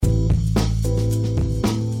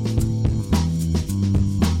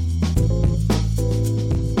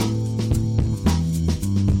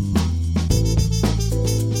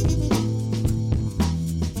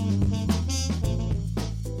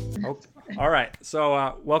right.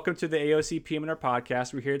 So welcome to the AOC PM&R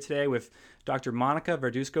podcast. We're here today with Dr. Monica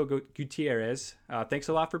Verduzco Gutierrez. Thanks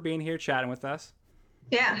a lot for being here, chatting with us.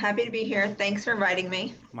 Yeah, happy to be here. Thanks for inviting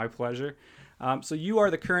me. My pleasure. So you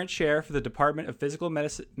are the current chair for the Department of Physical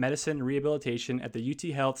Medicine and Rehabilitation at the UT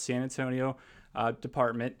Health San Antonio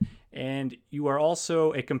department, and you are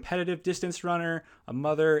also a competitive distance runner, a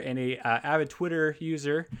mother, and a avid Twitter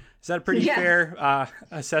user. Is that a pretty fair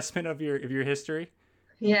assessment of your history?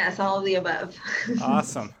 Yes, all of the above.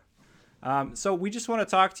 Awesome. So we just want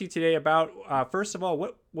to talk to you today about, first of all,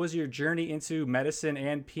 what was your journey into medicine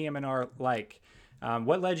and PM&R like?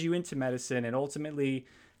 What led you into medicine, and ultimately,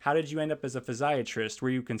 how did you end up as a physiatrist?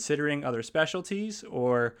 Were you considering other specialties,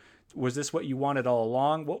 or was this what you wanted all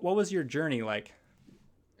along? What was your journey like?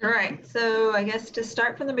 All right. So I guess to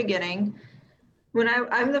start from the beginning, when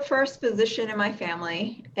I'm the first physician in my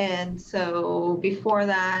family. And so before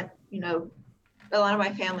that, a lot of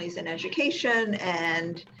my family's in education,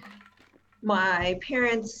 and my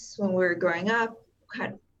parents, when we were growing up,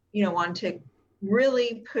 wanted to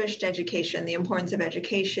really push education, the importance of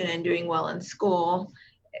education and doing well in school.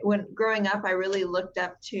 When growing up, I really looked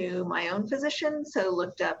up to my own physician, so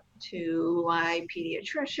looked up to my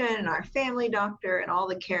pediatrician and our family doctor and all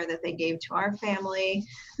the care that they gave to our family,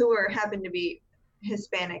 who happened to be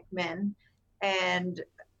Hispanic men. And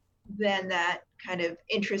then that kind of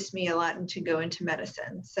interests me a lot into go into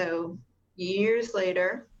medicine. So years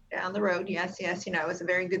later, down the road, yes, I was a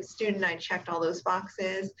very good student. I checked all those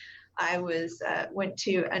boxes. I went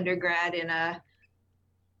to undergrad in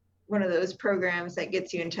one of those programs that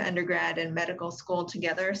gets you into undergrad and medical school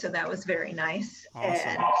together. So that was very nice.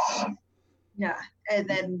 Awesome. And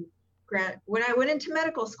then when I went into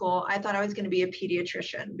medical school, I thought I was going to be a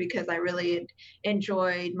pediatrician because I really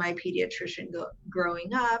enjoyed my pediatrician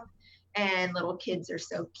growing up, and little kids are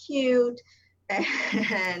so cute.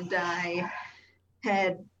 And I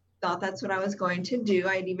had thought that's what I was going to do.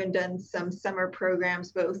 I'd even done some summer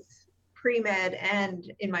programs, both pre-med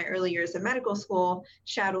and in my early years of medical school,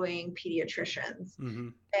 shadowing pediatricians. Mm-hmm.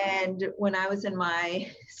 And when I was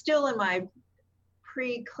still in my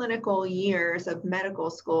preclinical years of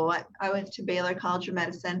medical school, I went to Baylor College of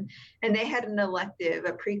Medicine, and they had a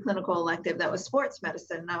preclinical elective that was sports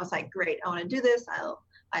medicine. And I was like, great, I want to do this.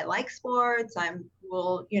 I like sports. I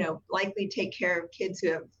will, likely take care of kids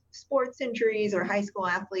who have sports injuries or high school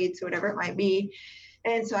athletes, or whatever it might be.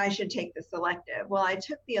 And so I should take this elective. Well, I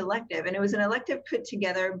took the elective, and it was an elective put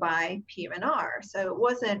together by PM&R. So it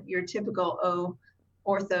wasn't your typical,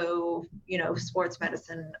 ortho, sports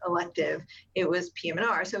medicine elective. It was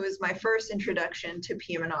PM&R. So it was my first introduction to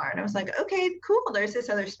PM&R. And I was like, okay, cool. There's this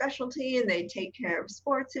other specialty, and they take care of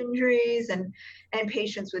sports injuries and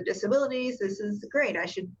patients with disabilities. This is great. I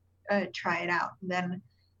should try it out. And then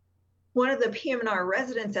one of the PM&R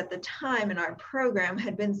residents at the time in our program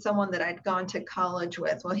had been someone that I'd gone to college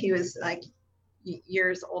with. Well, he was like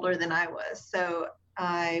years older than I was. So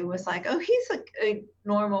I was like, oh, he's like a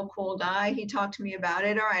normal, cool guy. He talked to me about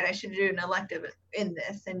it. All right, I should do an elective in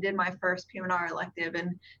this, and did my first PM&R elective,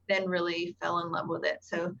 and then really fell in love with it.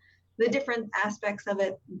 So the different aspects of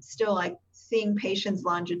it, still like seeing patients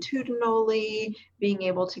longitudinally, being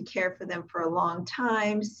able to care for them for a long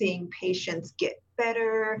time, seeing patients get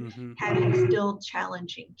better, Mm-hmm. having still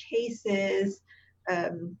challenging cases.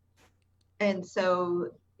 And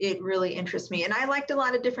so it really interests me. And I liked a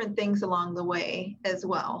lot of different things along the way as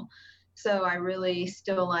well. So I really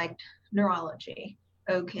still liked neurology.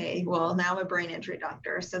 Okay, well, now I'm a brain injury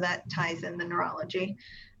doctor, so that ties in the neurology.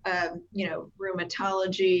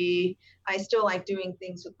 Rheumatology. I still like doing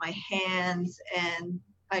things with my hands, and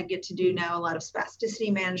I get to do now a lot of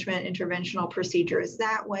spasticity management, interventional procedures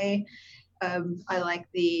that way. I like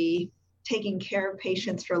the taking care of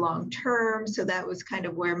patients for long term. So that was kind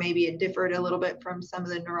of where maybe it differed a little bit from some of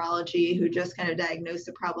the neurology who just kind of diagnose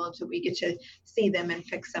the problem. So we get to see them and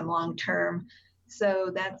fix them long term. So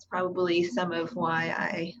that's probably some of why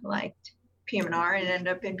I liked PM&R and ended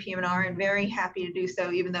up in PM&R, and very happy to do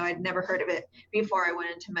so, even though I'd never heard of it before I went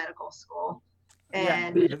into medical school.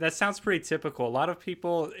 And yeah, that sounds pretty typical. A lot of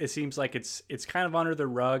people, it seems like it's kind of under the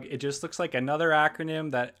rug. It just looks like another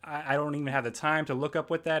acronym that I don't even have the time to look up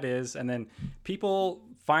what that is. And then people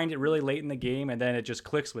find it really late in the game, and then it just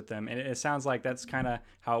clicks with them. And it sounds like that's kind of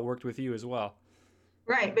how it worked with you as well.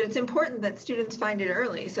 Right, but it's important that students find it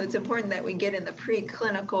early. So it's important that we get in the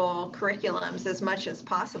preclinical curriculums as much as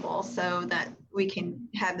possible so that we can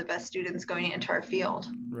have the best students going into our field.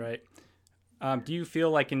 Right. Do you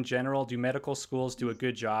feel like in general, do medical schools do a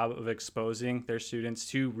good job of exposing their students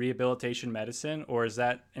to rehabilitation medicine, or is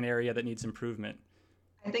that an area that needs improvement?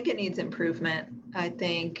 I think it needs improvement. I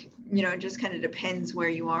think it just kind of depends where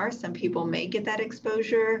you are. Some people may get that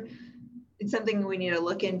exposure. It's something we need to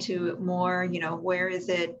look into more. Where is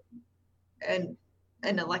it an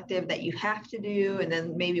elective that you have to do, and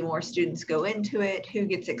then maybe more students go into it? Who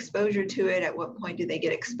gets exposure to it? At what point do they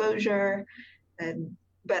get exposure?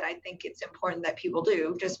 But I think it's important that people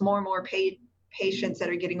do. Just more and more patients that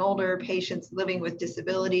are getting older, patients living with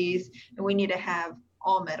disabilities, and we need to have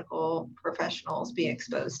all medical professionals be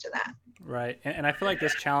exposed to that. Right. And I feel like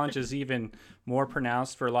this challenge is even more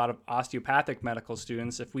pronounced for a lot of osteopathic medical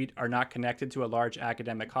students. If we are not connected to a large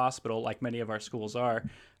academic hospital, like many of our schools are,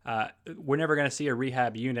 we're never going to see a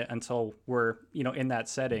rehab unit until we're, in that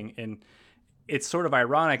setting. And it's sort of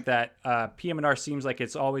ironic that PM&R seems like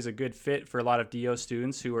it's always a good fit for a lot of DO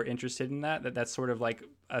students who are interested in that's sort of like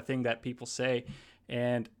a thing that people say.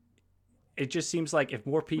 And it just seems like if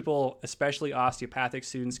more people, especially osteopathic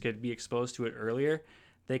students, could be exposed to it earlier,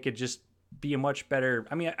 they could just be a much better,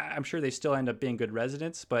 I'm sure they still end up being good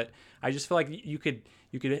residents, but I just feel like you could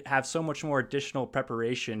have so much more additional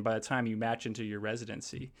preparation by the time you match into your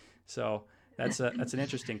residency. So that's an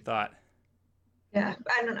interesting thought. Yeah,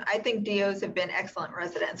 I don't know. I think DOs have been excellent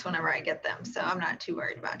residents whenever I get them, so I'm not too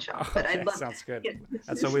worried about y'all. But Okay, I'd love sounds good.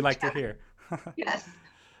 That's what we like to hear. Yes.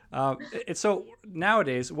 So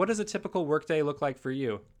nowadays, what does a typical workday look like for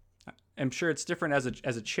you? I'm sure it's different as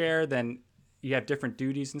a chair, then you have different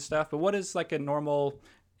duties and stuff, but what is like a normal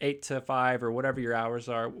 8 to 5 or whatever your hours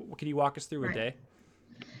are? Can you walk us through a day?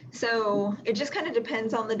 So it just kind of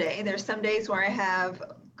depends on the day. There's some days where I have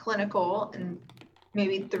clinical and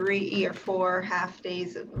maybe 3 or 4 half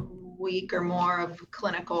days a week or more of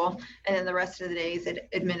clinical, and then the rest of the days at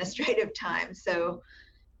administrative time. So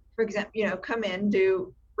for example, come in,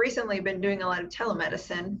 recently been doing a lot of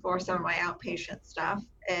telemedicine for some of my outpatient stuff.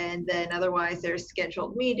 And then otherwise there's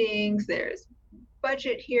scheduled meetings, there's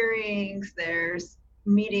budget hearings, there's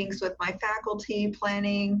meetings with my faculty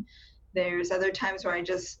planning. There's other times where I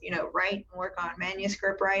just, write and work on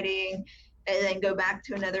manuscript writing and then go back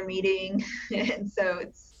to another meeting. And so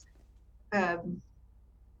it's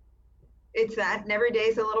that, and every day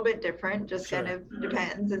is a little bit different, just Sure. kind of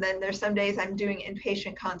depends. And then there's some days I'm doing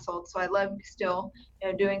inpatient consults. So I love still,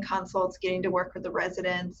 doing consults, getting to work with the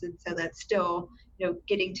residents. And so that's still,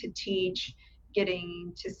 getting to teach,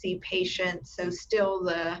 getting to see patients. So still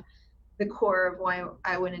the core of why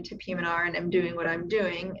I went into PM&R and I'm doing what I'm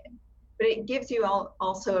doing. But it gives you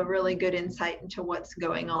also a really good insight into what's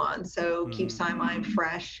going on. So keeps my mind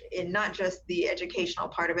fresh in not just the educational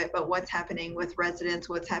part of it, but what's happening with residents,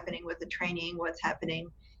 what's happening with the training, what's happening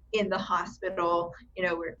in the hospital.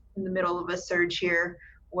 We're in the middle of a surge here.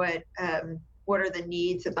 What are the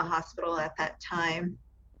needs of the hospital at that time?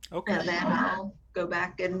 Okay. And then I'll go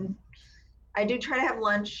back and I do try to have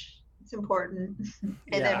lunch. It's important.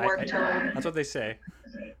 And then work till. That's what they say.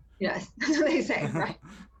 Yes, that's what they say, right?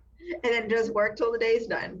 And then just work till the day's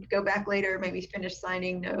done. Go back later, maybe finish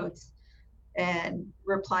signing notes and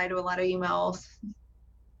reply to a lot of emails.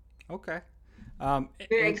 Okay.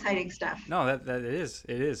 Very exciting stuff. No, that it is.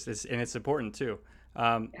 And it's important too.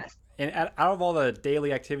 Yes. And out of all the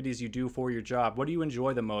daily activities you do for your job, what do you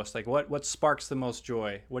enjoy the most? Like what sparks the most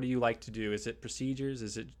joy? What do you like to do? Is it procedures?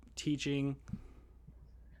 Is it teaching?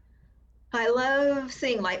 I love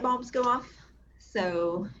seeing light bulbs go off.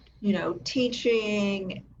 So,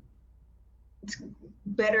 teaching, it's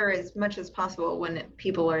better as much as possible when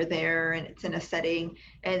people are there and it's in a setting,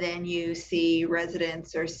 and then you see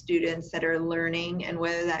residents or students that are learning, and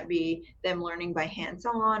whether that be them learning by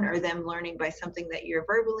hands-on or them learning by something that you're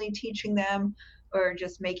verbally teaching them, or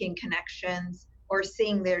just making connections, or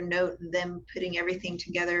seeing their note and them putting everything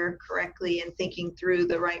together correctly and thinking through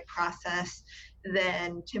the right process,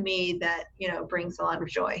 then to me that brings a lot of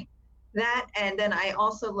joy. That, and then I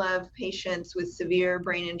also love patients with severe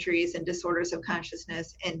brain injuries and disorders of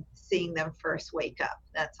consciousness and seeing them first wake up.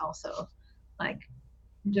 That's also like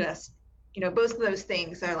just, both of those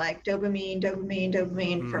things are like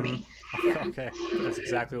dopamine for me. Yeah. Okay, that's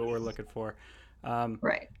exactly what we're looking for.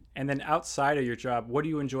 Right. And then outside of your job, what do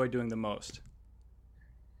you enjoy doing the most?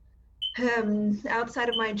 Outside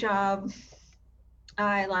of my job,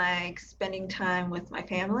 I like spending time with my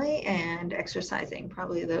family and exercising,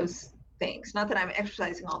 probably those things. Not that I'm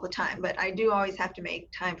exercising all the time, but I do always have to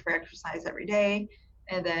make time for exercise every day.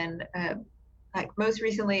 And then like most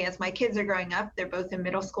recently, as my kids are growing up, they're both in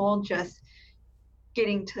middle school, just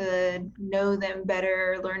getting to know them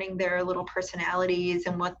better, learning their little personalities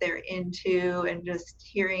and what they're into, and just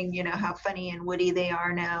hearing, how funny and witty they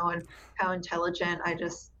are now and how intelligent. I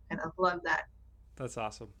just kind of love that. That's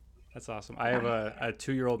awesome. I have a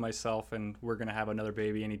 2-year-old myself, and we're going to have another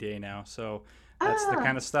baby any day now. So that's the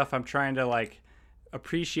kind of stuff I'm trying to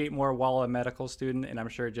appreciate more while a medical student, and I'm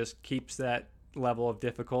sure it just keeps that level of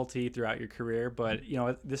difficulty throughout your career. But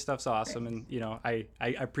this stuff's awesome, and I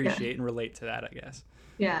Yeah. appreciate and relate to that, I guess.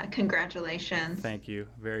 Yeah. Congratulations. Thank you.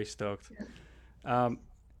 Very stoked. Um,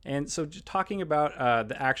 and so, just talking about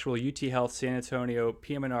the actual UT Health San Antonio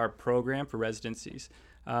PM&R program for residencies,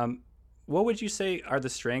 what would you say are the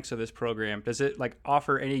strengths of this program? Does it like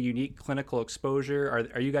offer any unique clinical exposure?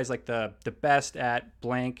 Are you guys like the best at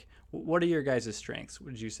blank? What are your guys' strengths,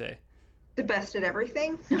 would you say? The best at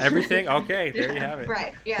everything. Everything? Okay, there you Yeah, have it.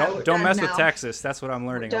 right. Yeah. Don't mess with No, Texas. That's what I'm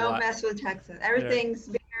learning a don't lot. mess with Texas. Yeah. Everything's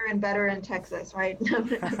bigger and better in Texas, right?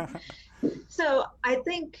 So I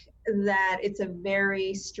think that it's a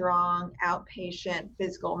very strong outpatient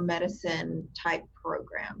physical medicine type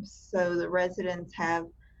program. So the residents have,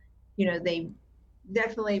 they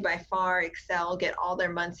definitely by far excel, get all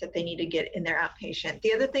their months that they need to get in their outpatient.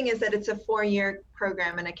 The other thing is that it's a 4-year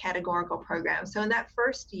program and a categorical program. So in that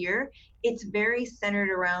first year, it's very centered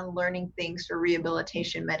around learning things for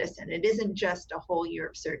rehabilitation medicine. It isn't just a whole year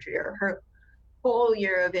of surgery or her whole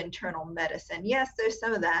year of internal medicine. Yes, there's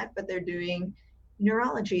some of that, but they're doing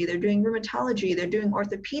neurology, they're doing rheumatology, they're doing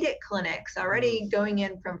orthopedic clinics already. Going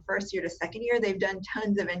in from first year to second year, they've done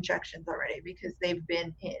tons of injections already because they've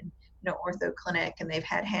been in ortho clinic and they've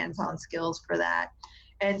had hands-on skills for that.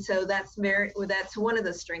 And so that's one of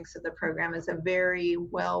the strengths of the program, is a very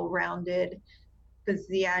well-rounded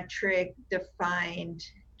physiatric defined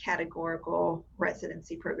categorical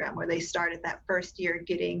residency program where they start at that first year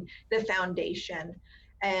getting the foundation,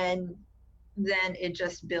 and then it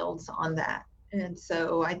just builds on that. And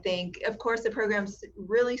so I think, of course, the program's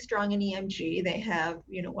really strong in EMG. They have,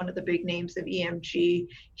 one of the big names of EMG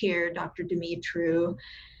here, Dr. Dimitru.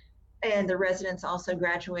 And the residents also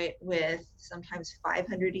graduate with sometimes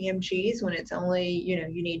 500 EMGs when it's only,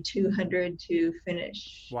 you need 200 to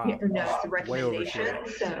finish. Wow. No, it's a Way over recommendation. here.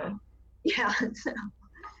 So, yeah, so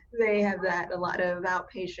they have that, a lot of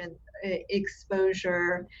outpatient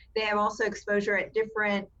exposure. They have also exposure at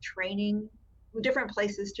different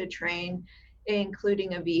places to train,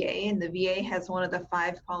 including a VA. And the VA has one of the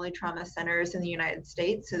 5 polytrauma centers in the United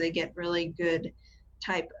States. So they get really good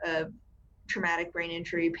type of traumatic brain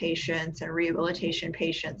injury patients and rehabilitation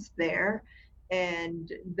patients there.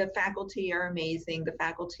 And the faculty are amazing. The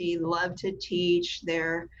faculty love to teach.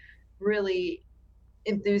 They're really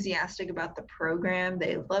enthusiastic about the program.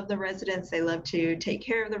 They love the residents. They love to take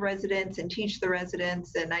care of the residents and teach the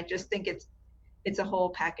residents. And I just think it's a whole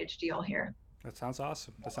package deal here. That sounds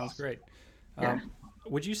awesome. That sounds great. Yeah.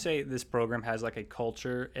 Would you say this program has like a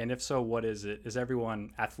culture? And if so, what is it? Is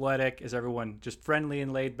everyone athletic? Is everyone just friendly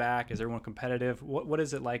and laid back? Is everyone competitive? What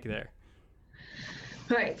is it like there?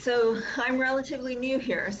 Right. So I'm relatively new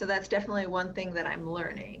here. So that's definitely one thing that I'm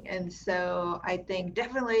learning. And so I think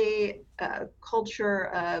definitely a culture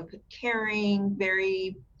of caring,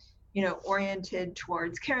 very, oriented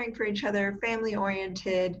towards caring for each other, family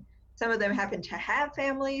oriented. Some of them happen to have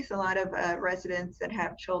families, a lot of residents that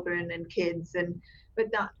have children and kids, but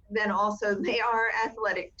then also they are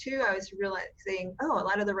athletic too. I was realizing, a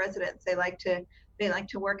lot of the residents, they like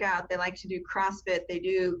to work out. They like to do CrossFit. They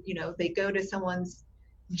do, they go to someone's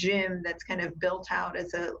gym that's kind of built out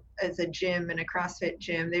as a gym and a CrossFit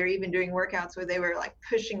gym. They're even doing workouts where they were like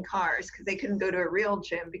pushing cars because they couldn't go to a real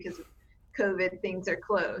gym because of COVID, things are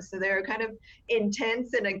closed. So they're kind of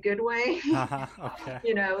intense in a good way. Okay.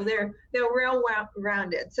 They're real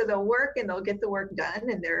rounded. So they'll work and they'll get the work done,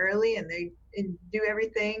 and they're early and they do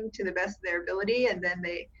everything to the best of their ability. And then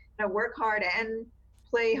they work hard and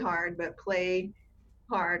play hard, but play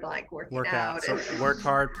hard, like working out. So work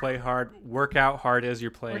hard, play hard, work out hard as you're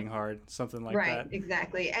playing hard, something like that. Right,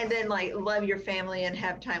 exactly. And then like love your family and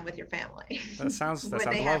have time with your family. That sounds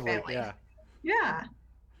lovely. Yeah. Yeah,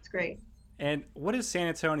 it's great. And what is San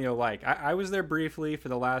Antonio like? I was there briefly for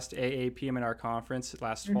the last AAPM&R conference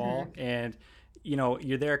last fall, and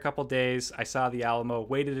you're there a couple days. I saw the Alamo,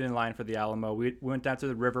 waited in line for the Alamo. We went down to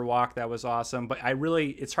the Riverwalk. That was awesome. But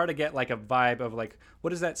it's hard to get like a vibe of like,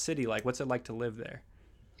 what is that city like? What's it like to live there?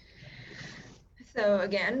 So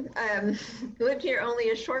again, lived here only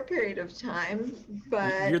a short period of time,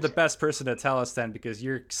 but you're the best person to tell us then, because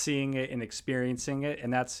you're seeing it and experiencing it,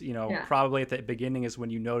 and that's probably at the beginning is when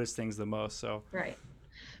you notice things the most. So right.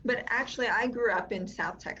 But actually, I grew up in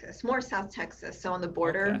South Texas, more South Texas, so on the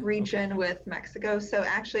border region with Mexico. So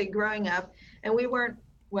actually, growing up, and we weren't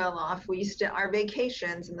well off. Our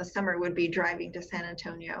vacations in the summer would be driving to San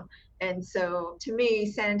Antonio, and so to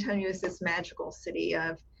me, San Antonio is this magical city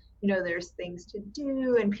of, there's things to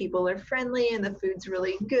do and people are friendly and the food's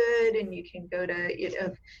really good and you can go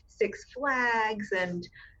to Six Flags, and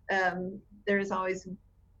there's always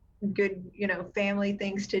good, family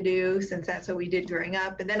things to do since that's what we did growing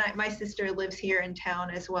up. And then my sister lives here in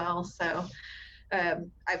town as well. So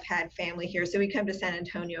I've had family here. So we come to San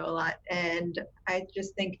Antonio a lot. And I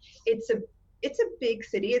just think it's a big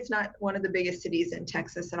city. It's not one of the biggest cities in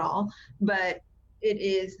Texas at all, but it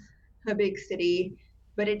is a big city,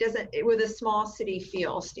 but it doesn't, with a small city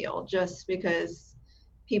feel still, just because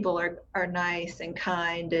people are nice and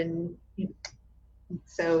kind, and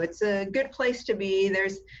so it's a good place to be.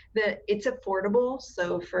 It's affordable.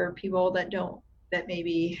 So for people that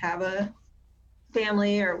maybe have a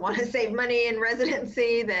family or want to save money in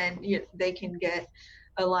residency, then they can get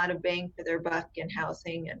a lot of bang for their buck in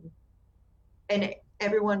housing, and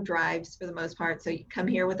everyone drives for the most part. So you come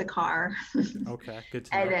here with a car. Okay, good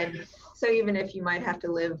to And know. then, so even if you might have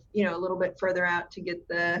to live, a little bit further out to get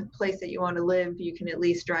the place that you want to live, you can at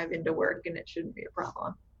least drive into work and it shouldn't be a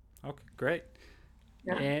problem. Okay, great.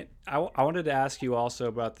 Yeah. And I wanted to ask you also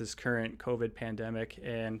about this current COVID pandemic.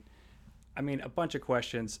 And I mean, a bunch of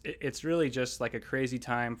questions. It's really just like a crazy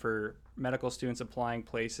time for medical students applying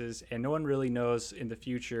places, and no one really knows in the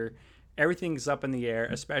future. Everything's up in the air,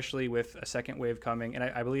 especially with a second wave coming. And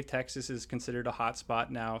I believe Texas is considered a hot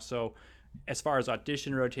spot now. So, as far as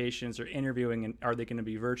audition rotations or interviewing, and are they going to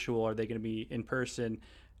be virtual? Are they going to be in person?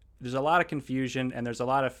 There's a lot of confusion, and there's a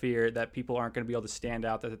lot of fear that people aren't going to be able to stand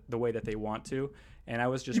out the way that they want to. And I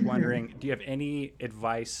was just wondering, do you have any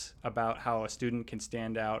advice about how a student can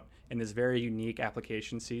stand out in this very unique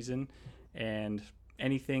application season, and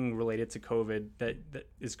anything related to COVID that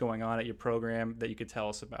is going on at your program that you could tell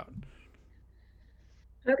us about?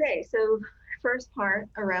 Okay, so first part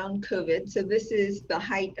around COVID. So this is the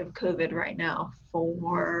height of COVID right now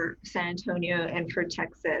for San Antonio and for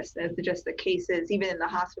Texas. As just the cases, even in the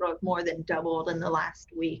hospital, have more than doubled in the last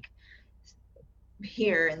week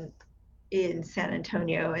here in San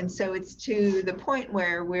Antonio. And so it's to the point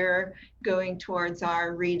where we're going towards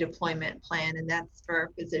our redeployment plan, and that's for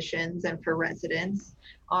our physicians and for residents.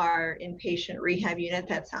 Our inpatient rehab unit,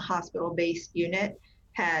 that's a hospital-based unit,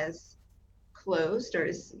 has closed or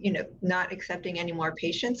is not accepting any more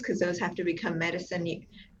patients because those have to become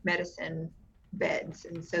medicine beds.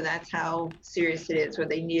 And so that's how serious it is, where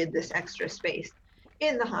they needed this extra space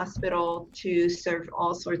in the hospital to serve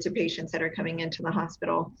all sorts of patients that are coming into the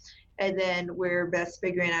hospital. And then we're best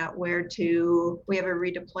figuring out we have a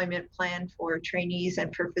redeployment plan for trainees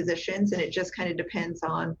and for physicians, and it just kind of depends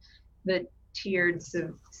on the tiered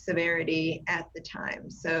severity at the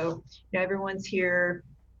time. So everyone's here,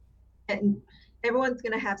 and everyone's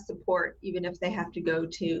going to have support even if they have to go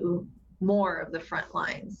to more of the front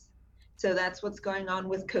lines. So that's what's going on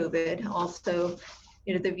with COVID. Also,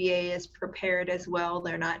 the VA is prepared as well.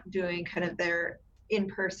 They're not doing kind of their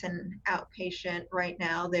in-person outpatient right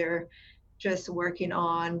now. They're just working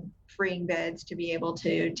on freeing beds to be able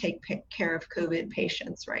to take care of COVID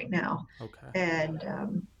patients right now. Okay.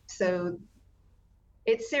 And so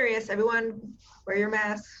it's serious. Everyone wear your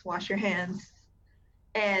masks, wash your hands.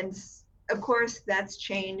 And of course, that's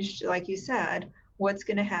changed, like you said. What's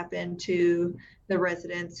going to happen to the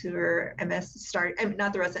residents who are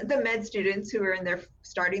the med students who are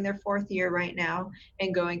starting their fourth year right now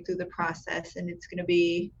and going through the process, and it's going to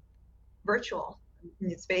be virtual.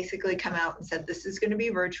 It's basically come out and said this is going to be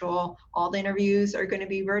virtual. All the interviews are going to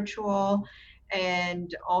be virtual,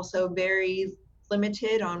 and also very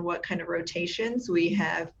limited on what kind of rotations we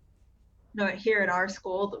have. Here at our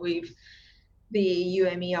school, the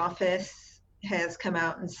UME office has come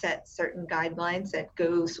out and set certain guidelines that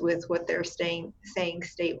goes with what they're saying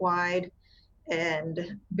statewide,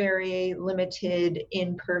 and very limited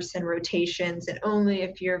in-person rotations, and only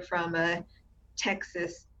if you're from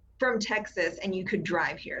Texas and you could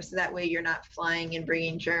drive here. So that way you're not flying and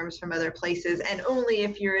bringing germs from other places, and only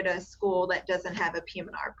if you're at a school that doesn't have a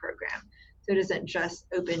PM&R program. So it isn't just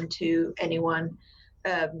open to anyone.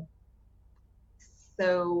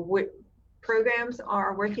 Programs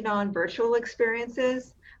are working on virtual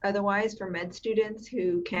experiences. Otherwise, for med students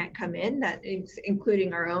who can't come in, that is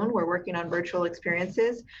including our own, we're working on virtual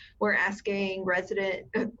experiences. We're asking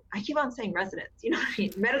I keep on saying residents,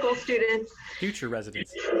 medical students. Future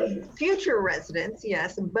residents. Future residents,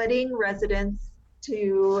 yes, budding residents,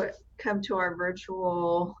 to come to our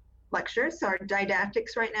virtual lectures. Our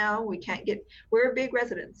didactics right now, we're a big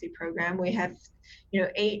residency program. We have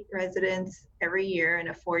 8 residents every year in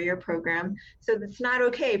a 4-year program. So it's not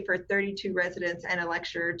okay for 32 residents and a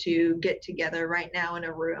lecturer to get together right now in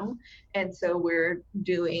a room. And so we're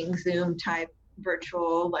doing Zoom type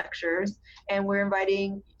virtual lectures, and we're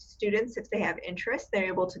inviting students, if they have interest, they're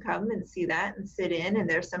able to come and see that and sit in, and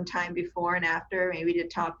there's some time before and after maybe to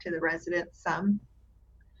talk to the residents some.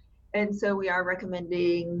 And so we are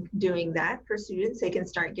recommending doing that for students. They can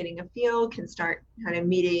start getting a feel, can start kind of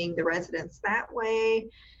meeting the residents that way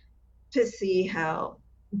to see how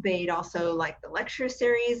they'd also like the lecture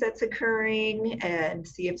series that's occurring and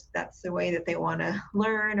see if that's the way that they want to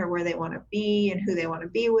learn or where they want to be and who they want to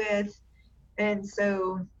be with. And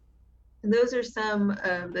so those are some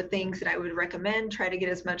of the things that I would recommend. Try to get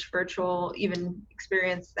as much virtual, even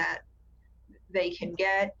experience that they can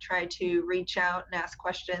get. Try to reach out and ask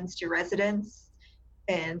questions to residents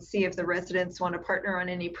and see if the residents want to partner on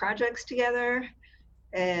any projects together.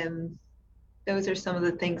 And those are some of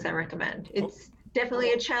the things I recommend. It's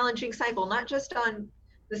definitely a challenging cycle, not just on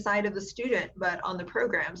the side of the student, but on the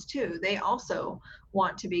programs too. They also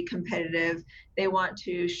want to be competitive. They want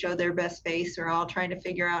to show their best face. We're all trying to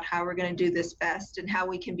figure out how we're going to do this best and how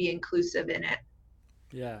we can be inclusive in it.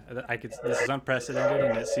 Yeah, this is unprecedented,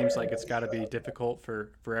 and it seems like it's got to be difficult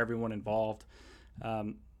for everyone involved.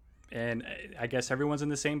 Um, and I guess everyone's in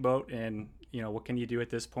the same boat. And what can you do at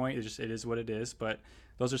this point? It is what it is. But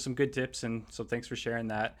those are some good tips, and so thanks for sharing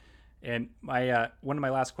that. And my one of my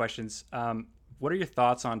last questions: what are your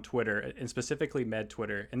thoughts on Twitter, and specifically Med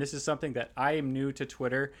Twitter? And this is something that I am new to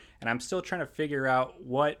Twitter, and I'm still trying to figure out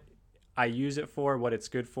what I use it for, what it's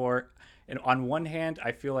good for. And on one hand,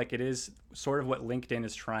 I feel like it is sort of what LinkedIn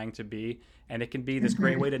is trying to be, and it can be this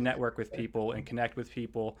great way to network with people and connect with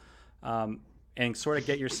people, and sort of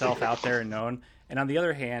get yourself out there and known. And on the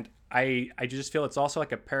other hand, I just feel it's also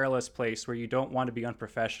like a perilous place where you don't want to be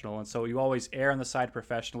unprofessional, and so you always err on the side of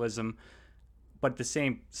professionalism. But at the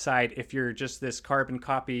same side, if you're just this carbon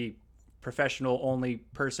copy professional only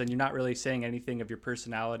person, you're not really saying anything of your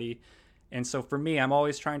personality. And so for me, I'm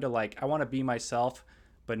always trying to I want to be myself,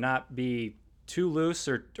 but not be too loose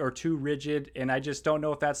or too rigid. And I just don't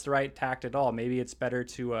know if that's the right tact at all. Maybe it's better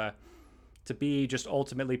to be just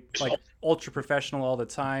ultimately ultra professional all the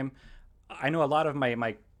time. I know a lot of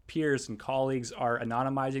my peers and colleagues are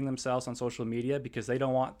anonymizing themselves on social media because they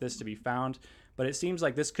don't want this to be found. But it seems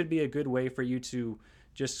like this could be a good way for you to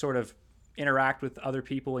just sort of interact with other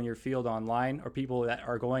people in your field online, or people that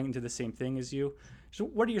are going into the same thing as you. So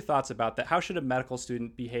what are your thoughts about that? How should a medical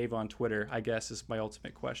student behave on Twitter, I guess, is my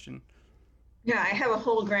ultimate question. Yeah, I have a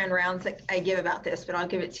whole grand rounds that I give about this, but I'll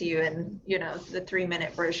give it to you in, the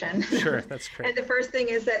 3-minute version. Sure, that's great. And the first thing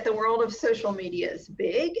is that the world of social media is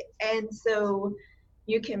big. And so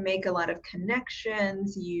you can make a lot of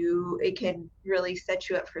connections. It can really set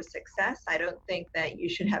you up for success. I don't think that you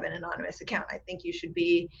should have an anonymous account. I think you should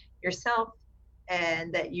be yourself,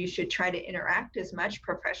 and that you should try to interact as much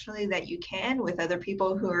professionally that you can with other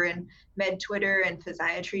people who are in med Twitter and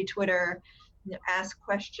physiatry Twitter. Ask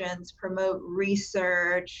questions, promote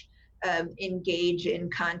research, engage in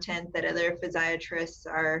content that other physiatrists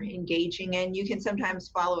are engaging in. You can sometimes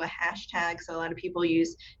follow a hashtag. So a lot of people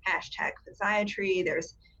use hashtag physiatry.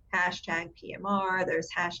 There's hashtag PMR. There's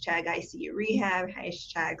hashtag ICU rehab,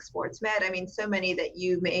 hashtag sports med. I mean, so many that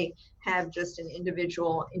you may have just an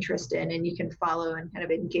individual interest in, and you can follow and kind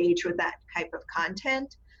of engage with that type of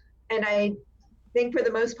content. And I think for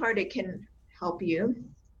the most part, it can help you.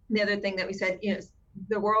 The other thing that we said,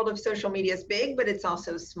 the world of social media is big, but it's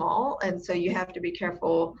also small. And so you have to be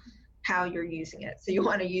careful how you're using it. So you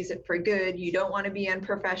want to use it for good. You don't want to be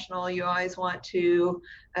unprofessional. You always want to,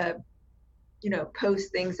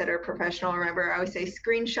 post things that are professional. Remember, I always say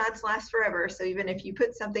screenshots last forever. So even if you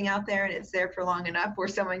put something out there and it's there for long enough where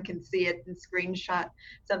someone can see it and screenshot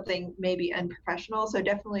something maybe unprofessional. So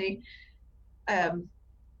definitely,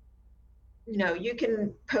 you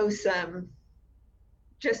can post some,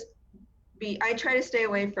 I try to stay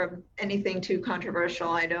away from anything too controversial.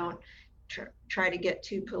 I don't try to get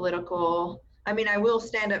too political. I mean, I will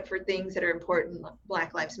stand up for things that are important.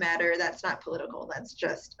 Black Lives Matter. That's not political. That's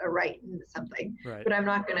just a right and something. Right. But I'm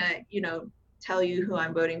not going to, tell you who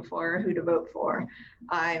I'm voting for, who to vote for.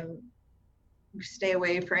 Stay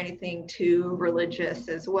away for anything too religious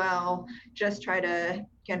as well. Just try to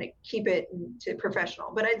kind of keep it to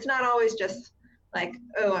professional. But it's not always just like,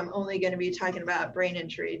 oh, I'm only going to be talking about brain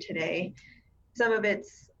injury today. Some of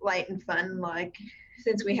it's light and fun, like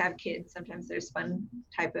since we have kids, sometimes there's fun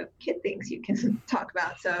type of kid things you can talk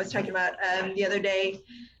about. So I was talking about the other day,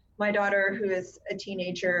 my daughter, who is a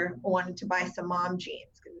teenager, wanted to buy some mom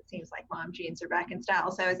jeans because it seems like mom jeans are back in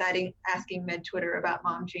style. So I was asking Med Twitter about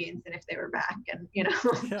mom jeans and if they were back, and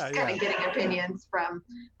just kind of getting opinions from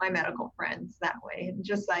my medical friends that way, and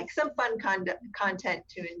just like some fun content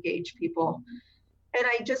to engage people. And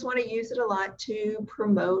I just want to use it a lot to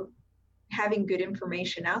promote having good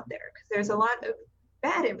information out there, because there's a lot of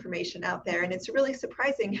bad information out there. And it's really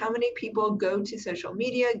surprising how many people go to social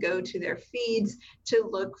media, go to their feeds to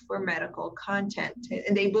look for medical content,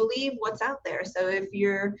 and they believe what's out there. So if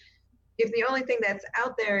the only thing that's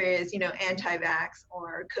out there is, anti-vax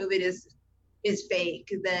or COVID is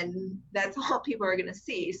fake, then that's all people are going to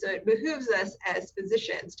see. So it behooves us as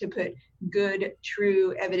physicians to put good,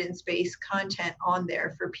 true, evidence-based content on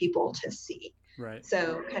there for people to see. Right.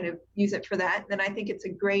 So kind of use it for that. Then I think it's a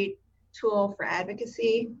great tool for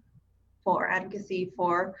advocacy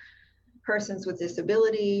for persons with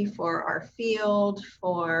disability, for our field,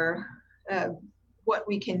 for what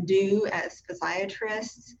we can do as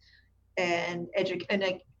physiatrists, and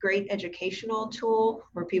a great educational tool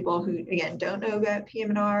for people who, again, don't know about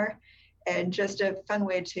PM&R, and just a fun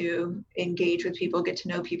way to engage with people, get to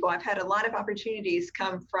know people. I've had a lot of opportunities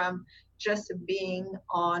come from just being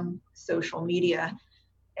on social media,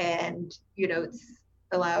 and it's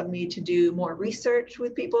allowed me to do more research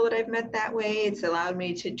with people that I've met that way. It's allowed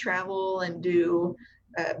me to travel and do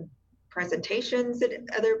presentations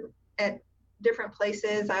at different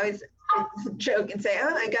places. I always joke and say,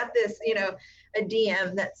 oh, I got this, a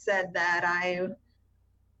DM that said that I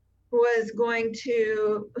was going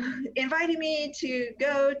to inviting me to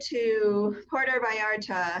go to Puerto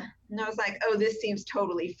Vallarta. And I was like, oh, this seems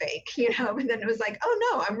totally fake, but then it was like,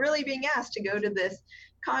 oh no, I'm really being asked to go to this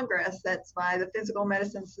Congress that's by the Physical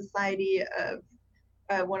Medicine Society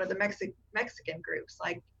of one of the Mexican groups,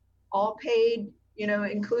 like all paid,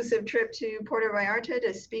 inclusive trip to Puerto Vallarta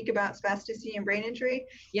to speak about spasticity and brain injury.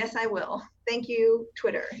 Yes, I will. Thank you,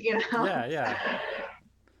 Twitter. Yeah.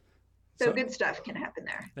 So good stuff can happen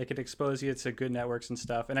there. They could expose you to good networks and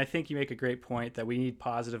stuff. And I think you make a great point that we need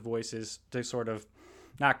positive voices to sort of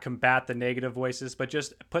not combat the negative voices, but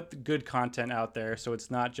just put the good content out there so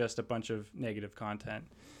it's not just a bunch of negative content.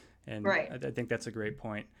 And right. I think that's a great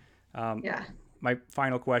point. Yeah. My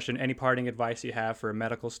final question, any parting advice you have for a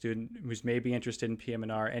medical student who's maybe interested in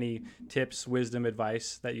PM&R? Any tips, wisdom,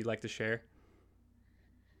 advice that you'd like to share?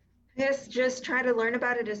 Yes, just try to learn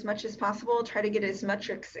about it as much as possible. Try to get as much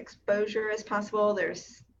exposure as possible.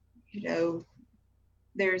 There's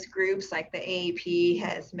groups like the AAP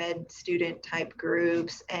has med student type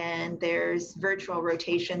groups, and there's virtual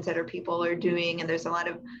rotations that people are doing, and there's a lot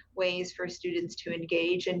of ways for students to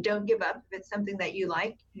engage. And don't give up. If it's something that you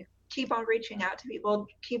like, keep on reaching out to people,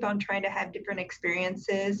 keep on trying to have different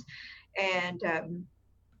experiences, and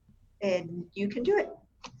you can do it.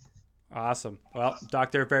 Awesome. Well,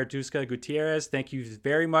 Dr. Verduska Gutierrez, thank you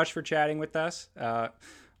very much for chatting with us.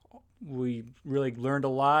 We really learned a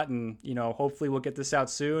lot, and hopefully we'll get this out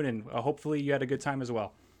soon, and hopefully you had a good time as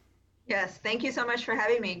well. Yes, thank you so much for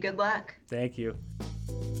having me. Good luck. Thank you.